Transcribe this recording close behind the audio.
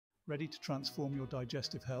Ready to transform your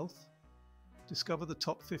digestive health? Discover the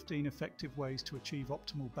top 15 effective ways to achieve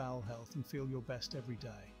optimal bowel health and feel your best every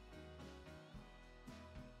day.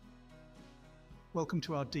 Welcome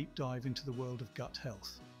to our deep dive into the world of gut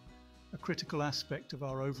health, a critical aspect of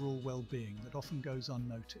our overall well-being that often goes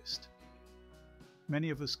unnoticed. Many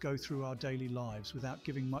of us go through our daily lives without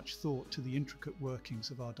giving much thought to the intricate workings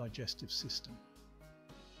of our digestive system.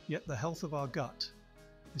 Yet the health of our gut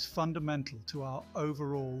is fundamental to our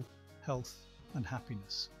overall health and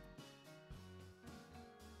happiness.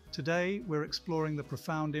 Today, we're exploring the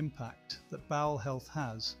profound impact that bowel health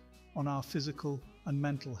has on our physical and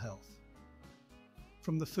mental health.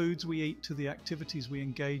 From the foods we eat to the activities we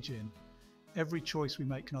engage in, every choice we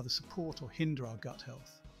make can either support or hinder our gut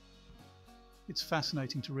health. It's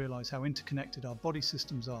fascinating to realize how interconnected our body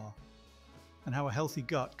systems are and how a healthy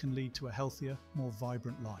gut can lead to a healthier, more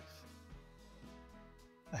vibrant life.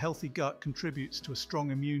 A healthy gut contributes to a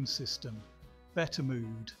strong immune system, better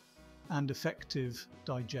mood, and effective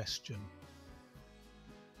digestion.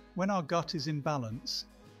 When our gut is in balance,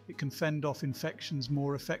 it can fend off infections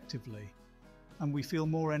more effectively, and we feel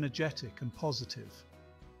more energetic and positive.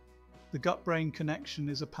 The gut-brain connection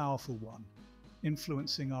is a powerful one,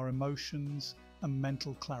 influencing our emotions and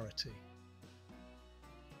mental clarity.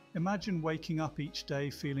 Imagine waking up each day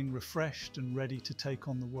feeling refreshed and ready to take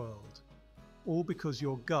on the world, all because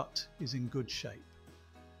your gut is in good shape.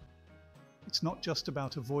 It's not just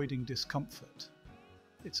about avoiding discomfort,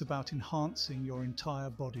 it's about enhancing your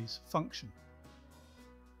entire body's function.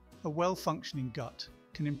 A well-functioning gut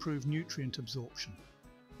can improve nutrient absorption,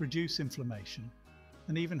 reduce inflammation,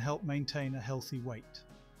 and even help maintain a healthy weight.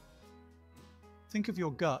 Think of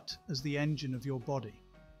your gut as the engine of your body.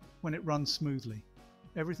 When it runs smoothly,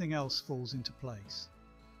 everything else falls into place.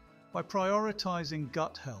 By prioritizing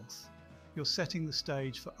gut health, you're setting the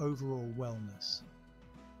stage for overall wellness.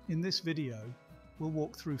 In this video, we'll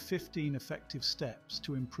walk through 15 effective steps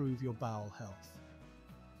to improve your bowel health.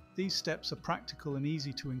 These steps are practical and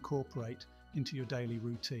easy to incorporate into your daily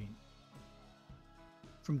routine.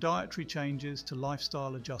 From dietary changes to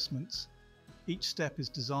lifestyle adjustments, each step is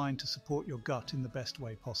designed to support your gut in the best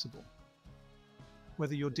way possible.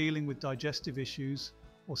 Whether you're dealing with digestive issues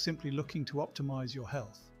or simply looking to optimize your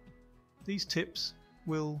health, these tips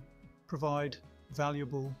will provide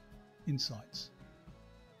valuable insights.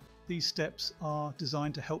 These steps are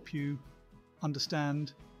designed to help you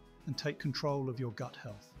understand and take control of your gut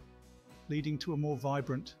health, leading to a more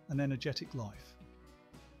vibrant and energetic life.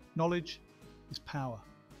 Knowledge is power,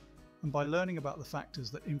 and by learning about the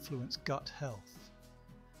factors that influence gut health,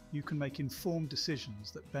 you can make informed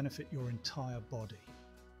decisions that benefit your entire body.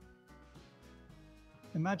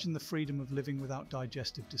 Imagine the freedom of living without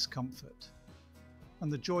digestive discomfort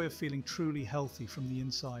and the joy of feeling truly healthy from the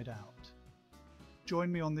inside out.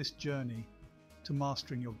 Join me on this journey to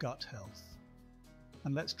mastering your gut health,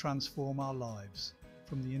 and let's transform our lives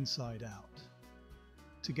from the inside out.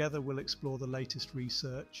 Together we'll explore the latest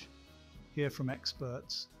research, hear from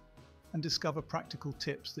experts, and discover practical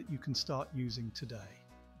tips that you can start using today.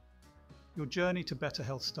 Your journey to better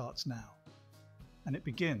health starts now, and it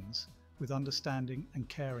begins with understanding and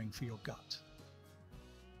caring for your gut.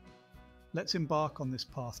 Let's embark on this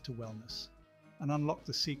path to wellness and unlock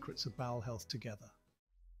the secrets of bowel health together.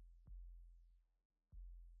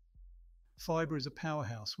 Fiber is a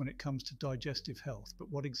powerhouse when it comes to digestive health, but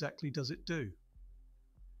what exactly does it do?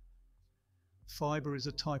 Fiber is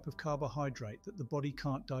a type of carbohydrate that the body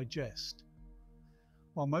can't digest.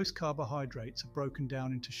 While most carbohydrates are broken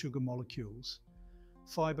down into sugar molecules,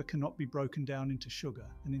 fiber cannot be broken down into sugar,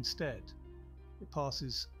 and instead it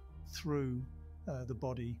passes through the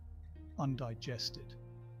body undigested.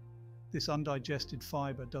 This undigested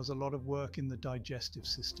fiber does a lot of work in the digestive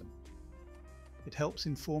system. It helps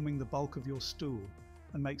in forming the bulk of your stool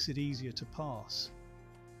and makes it easier to pass,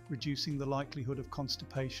 reducing the likelihood of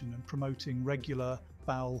constipation and promoting regular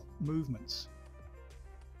bowel movements.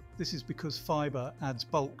 This is because fiber adds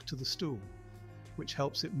bulk to the stool, which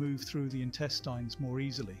helps it move through the intestines more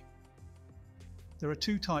easily. There are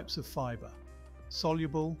two types of fiber,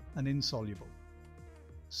 soluble and insoluble.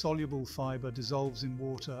 Soluble fiber dissolves in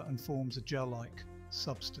water and forms a gel-like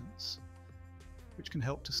substance, which can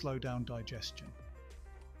help to slow down digestion.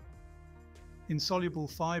 Insoluble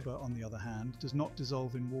fiber, on the other hand, does not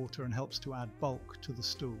dissolve in water and helps to add bulk to the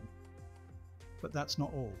stool. But that's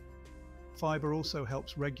not all. Fiber also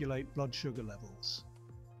helps regulate blood sugar levels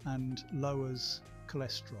and lowers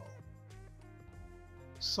cholesterol.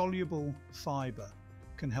 Soluble fiber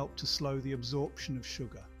can help to slow the absorption of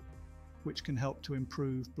sugar, which can help to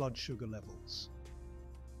improve blood sugar levels.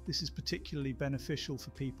 This is particularly beneficial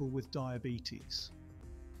for people with diabetes.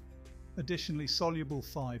 Additionally, soluble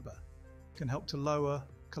fiber can help to lower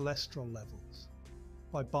cholesterol levels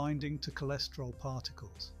by binding to cholesterol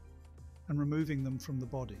particles and removing them from the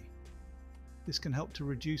body. This can help to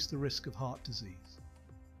reduce the risk of heart disease.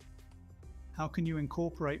 How can you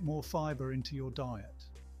incorporate more fiber into your diet?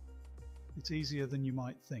 It's easier than you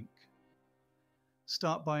might think.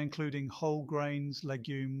 Start by including whole grains,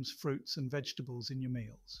 legumes, fruits and vegetables in your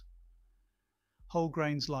meals. Whole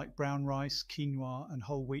grains like brown rice, quinoa and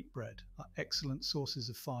whole wheat bread are excellent sources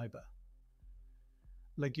of fiber.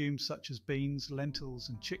 Legumes such as beans, lentils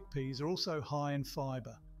and chickpeas are also high in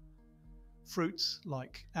fiber. Fruits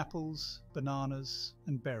like apples, bananas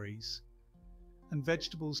and berries, and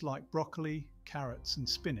vegetables like broccoli, carrots and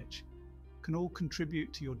spinach can all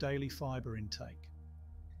contribute to your daily fiber intake.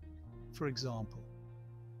 For example,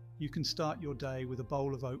 you can start your day with a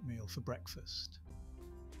bowl of oatmeal for breakfast.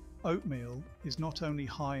 Oatmeal is not only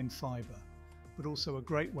high in fiber, but also a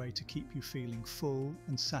great way to keep you feeling full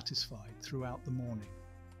and satisfied throughout the morning.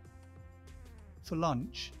 For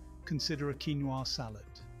lunch, consider a quinoa salad.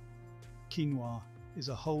 Quinoa is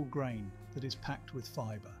a whole grain that is packed with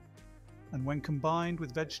fiber, and when combined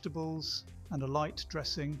with vegetables and a light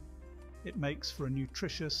dressing, it makes for a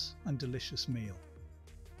nutritious and delicious meal.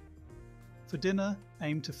 For dinner,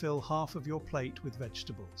 aim to fill half of your plate with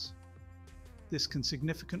vegetables. This can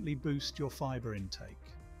significantly boost your fiber intake.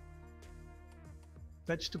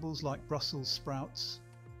 Vegetables like Brussels sprouts,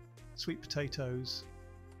 sweet potatoes,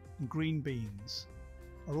 and green beans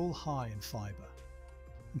are all high in fiber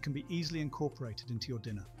and can be easily incorporated into your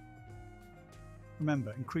dinner.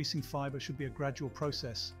 Remember, increasing fiber should be a gradual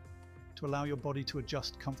process to allow your body to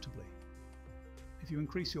adjust comfortably. If you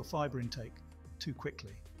increase your fiber intake too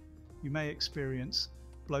quickly, you may experience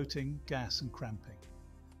bloating, gas and cramping.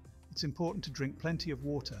 It's important to drink plenty of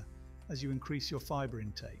water as you increase your fiber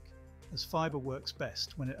intake, as fiber works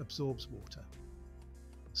best when it absorbs water.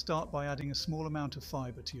 Start by adding a small amount of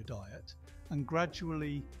fiber to your diet and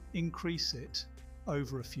gradually increase it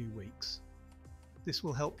over a few weeks. This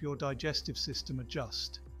will help your digestive system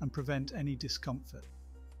adjust and prevent any discomfort.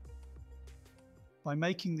 By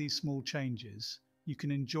making these small changes, you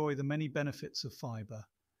can enjoy the many benefits of fiber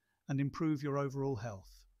and improve your overall health.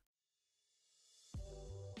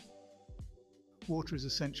 Water is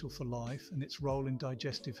essential for life, and its role in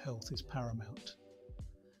digestive health is paramount.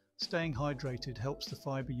 Staying hydrated helps the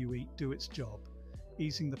fiber you eat do its job,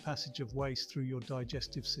 easing the passage of waste through your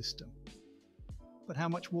digestive system. But how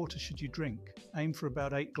much water should you drink? Aim for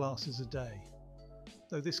about 8 glasses a day,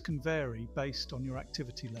 though this can vary based on your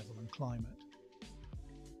activity level and climate.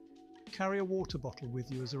 Carry a water bottle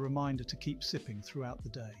with you as a reminder to keep sipping throughout the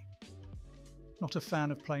day. Not a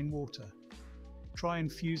fan of plain water? Try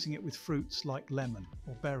infusing it with fruits like lemon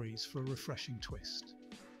or berries for a refreshing twist.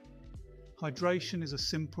 Hydration is a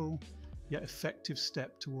simple yet effective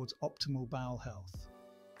step towards optimal bowel health.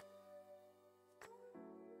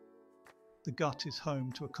 The gut is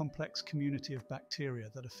home to a complex community of bacteria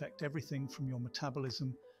that affect everything from your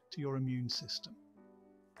metabolism to your immune system.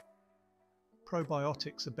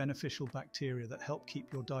 Probiotics are beneficial bacteria that help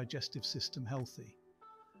keep your digestive system healthy,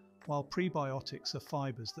 while prebiotics are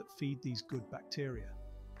fibers that feed these good bacteria.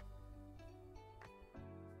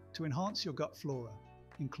 To enhance your gut flora,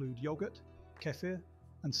 include yogurt, kefir,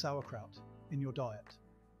 and sauerkraut in your diet,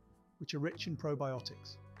 which are rich in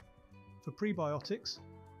probiotics. For prebiotics,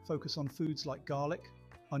 focus on foods like garlic,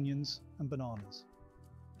 onions, and bananas.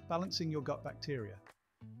 Balancing your gut bacteria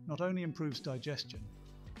not only improves digestion,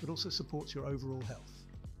 but also supports your overall health.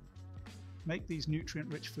 Make these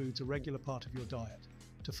nutrient-rich foods a regular part of your diet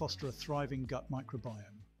to foster a thriving gut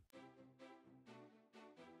microbiome.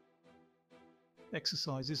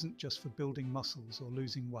 Exercise isn't just for building muscles or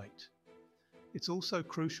losing weight. It's also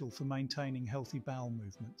crucial for maintaining healthy bowel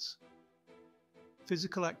movements.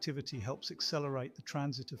 Physical activity helps accelerate the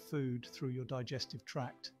transit of food through your digestive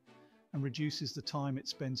tract and reduces the time it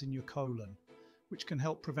spends in your colon, which can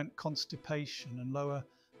help prevent constipation and lower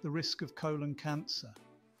the risk of colon cancer.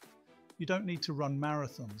 You don't need to run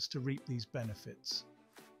marathons to reap these benefits.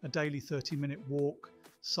 A daily 30-minute walk,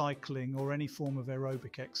 cycling, or any form of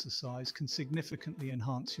aerobic exercise can significantly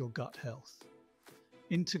enhance your gut health.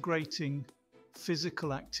 Integrating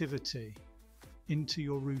physical activity into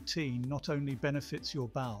your routine not only benefits your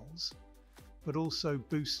bowels, but also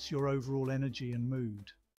boosts your overall energy and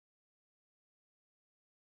mood.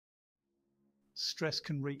 Stress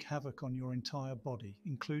can wreak havoc on your entire body,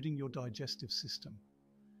 including your digestive system,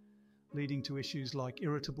 leading to issues like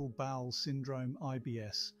irritable bowel syndrome,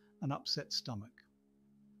 IBS, and upset stomach.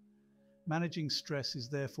 Managing stress is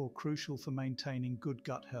therefore crucial for maintaining good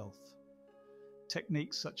gut health.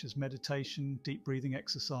 Techniques such as meditation, deep breathing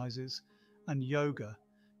exercises, and yoga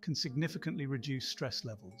can significantly reduce stress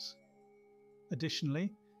levels.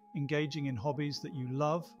 Additionally, engaging in hobbies that you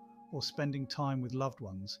love or spending time with loved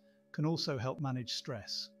ones can also help manage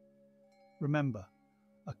stress. Remember,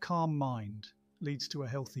 a calm mind leads to a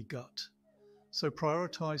healthy gut, so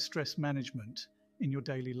prioritize stress management in your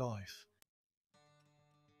daily life.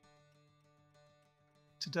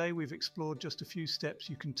 Today we've explored just a few steps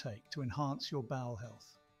you can take to enhance your bowel health.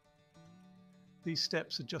 These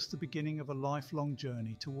steps are just the beginning of a lifelong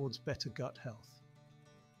journey towards better gut health.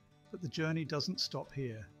 But the journey doesn't stop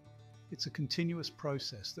here. It's a continuous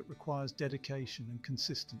process that requires dedication and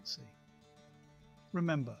consistency.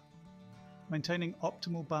 Remember, maintaining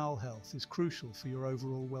optimal bowel health is crucial for your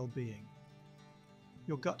overall well-being.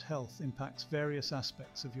 Your gut health impacts various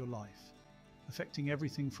aspects of your life, affecting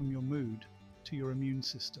everything from your mood to your immune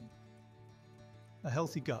system. A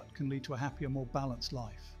healthy gut can lead to a happier, more balanced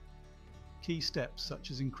life. Key steps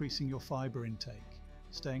such as increasing your fiber intake,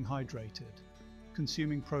 staying hydrated,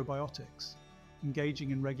 consuming probiotics,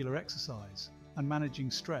 engaging in regular exercise, and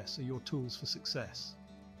managing stress are your tools for success.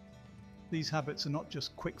 These habits are not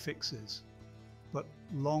just quick fixes, but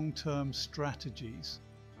long-term strategies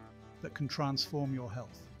that can transform your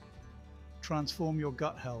health. Transform your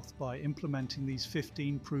gut health by implementing these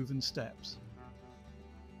 15 proven steps.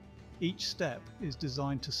 Each step is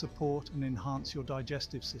designed to support and enhance your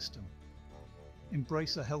digestive system.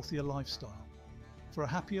 Embrace a healthier lifestyle for a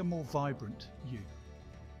happier, more vibrant you.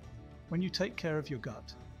 When you take care of your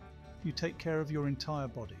gut, you take care of your entire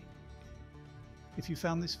body. If you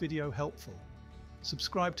found this video helpful,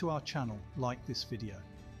 subscribe to our channel, like this video,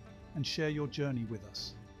 and share your journey with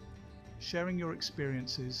us. Sharing your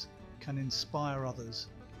experiences can inspire others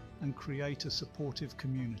and create a supportive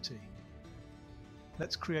community.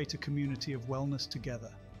 Let's create a community of wellness together.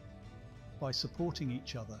 By supporting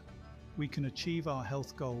each other, we can achieve our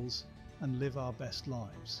health goals and live our best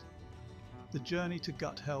lives. The journey to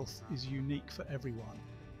gut health is unique for everyone.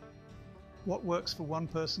 What works for one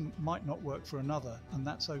person might not work for another, and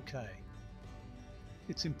that's okay.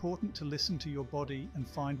 It's important to listen to your body and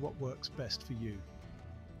find what works best for you.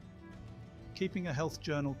 Keeping a health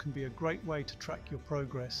journal can be a great way to track your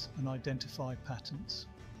progress and identify patterns.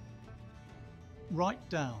 Write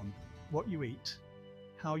down what you eat,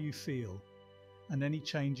 how you feel, and any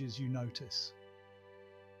changes you notice.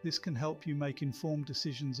 This can help you make informed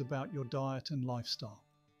decisions about your diet and lifestyle.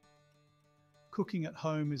 Cooking at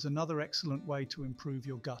home is another excellent way to improve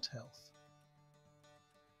your gut health.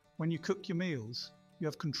 When you cook your meals, you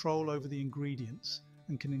have control over the ingredients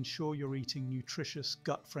and can ensure you're eating nutritious,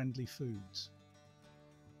 gut-friendly foods.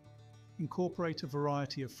 Incorporate a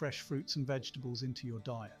variety of fresh fruits and vegetables into your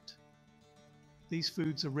diet. These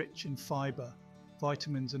foods are rich in fiber,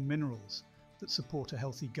 vitamins and minerals that support a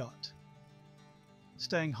healthy gut.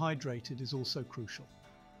 Staying hydrated is also crucial.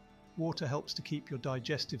 Water helps to keep your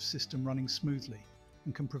digestive system running smoothly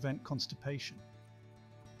and can prevent constipation.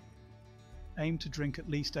 Aim to drink at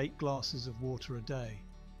least 8 glasses of water a day.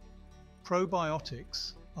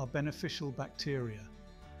 Probiotics are beneficial bacteria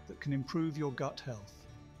that can improve your gut health.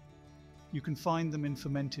 You can find them in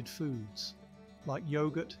fermented foods like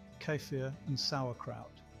yogurt, kefir and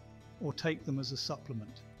sauerkraut, or take them as a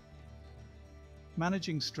supplement.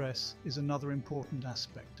 Managing stress is another important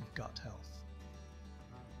aspect of gut health.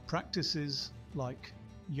 Practices like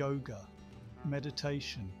yoga,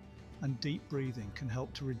 meditation, and deep breathing can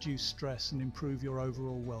help to reduce stress and improve your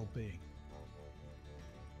overall well-being.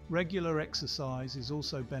 Regular exercise is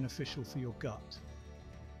also beneficial for your gut.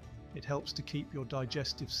 It helps to keep your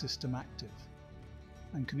digestive system active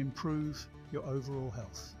and can improve your overall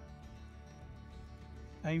health.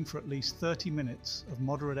 Aim for at least 30 minutes of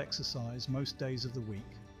moderate exercise most days of the week.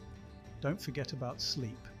 Don't forget about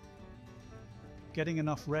sleep. Getting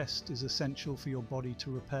enough rest is essential for your body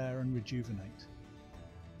to repair and rejuvenate.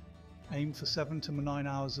 Aim for 7 to 9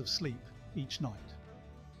 hours of sleep each night.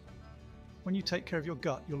 When you take care of your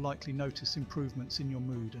gut, you'll likely notice improvements in your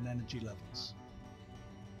mood and energy levels.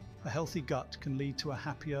 A healthy gut can lead to a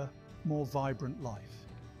happier, more vibrant life.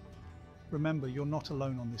 Remember, you're not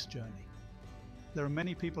alone on this journey. There are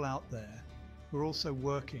many people out there who are also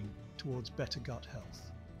working towards better gut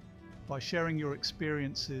health. By sharing your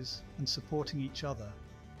experiences and supporting each other,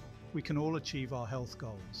 we can all achieve our health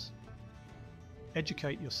goals.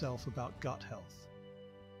 Educate yourself about gut health.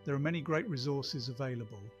 There are many great resources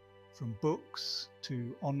available, from books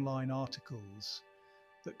to online articles,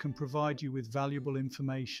 that can provide you with valuable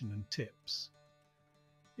information and tips.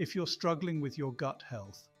 If you're struggling with your gut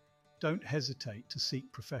health, don't hesitate to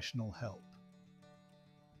seek professional help.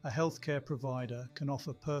 A healthcare provider can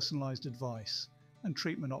offer personalized advice and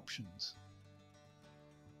treatment options.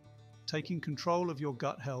 Taking control of your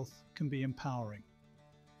gut health can be empowering.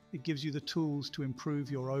 It gives you the tools to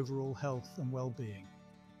improve your overall health and well-being.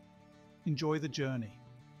 Enjoy the journey,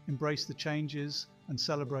 embrace the changes, and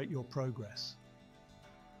celebrate your progress.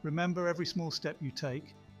 Remember, every small step you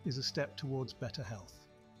take is a step towards better health.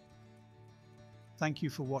 Thank you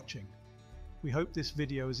for watching. We hope this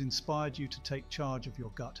video has inspired you to take charge of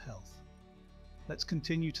your gut health. Let's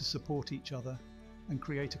continue to support each other and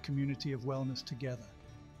create a community of wellness together.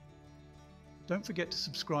 Don't forget to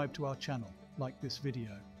subscribe to our channel, like this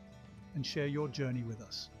video, and share your journey with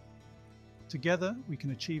us. Together, we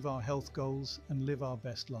can achieve our health goals and live our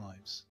best lives.